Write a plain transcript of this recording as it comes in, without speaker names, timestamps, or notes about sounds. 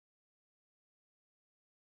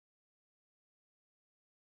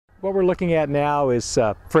What we're looking at now is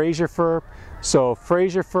Fraser Fir. So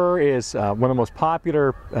Fraser Fir is one of the most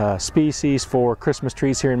popular species for Christmas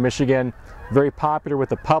trees here in Michigan. Very popular with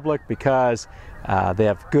the public because they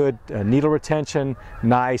have good needle retention,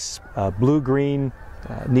 nice blue-green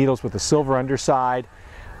needles with a silver underside.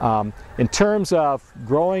 In terms of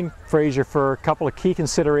growing Fraser Fir, a couple of key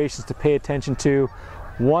considerations to pay attention to.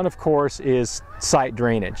 One, of course, is site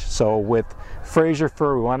drainage. So with Fraser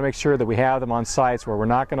Fir, we want to make sure that we have them on sites where we're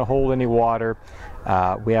not going to hold any water.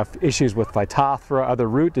 We have issues with Phytophthora, other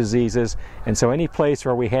root diseases, and so any place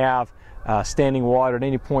where we have standing water at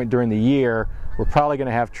any point during the year, we're probably going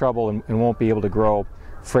to have trouble and won't be able to grow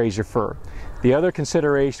Fraser Fir. The other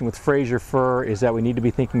consideration with Fraser Fir is that we need to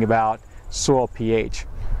be thinking about soil pH.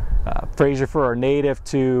 Fraser Fir are native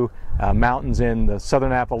to mountains in the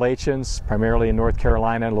southern Appalachians, primarily in North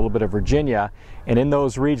Carolina and a little bit of Virginia, and in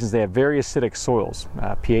those regions they have very acidic soils,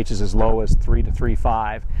 pHs as low as 3 to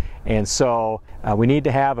 3.5, and so we need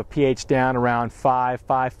to have a pH down around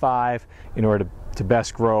 5.5 in order to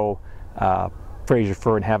best grow Fraser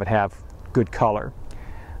Fir and have it have good color.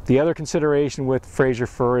 The other consideration with Fraser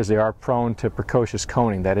Fir is they are prone to precocious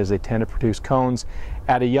coning. That is, they tend to produce cones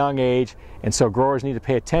at a young age, and so growers need to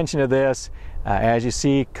pay attention to this. As you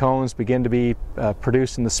see, cones begin to be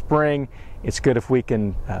produced in the spring. It's good if we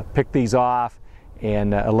can pick these off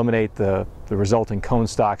and eliminate the resulting cone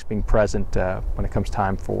stalks being present when it comes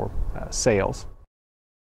time for sales.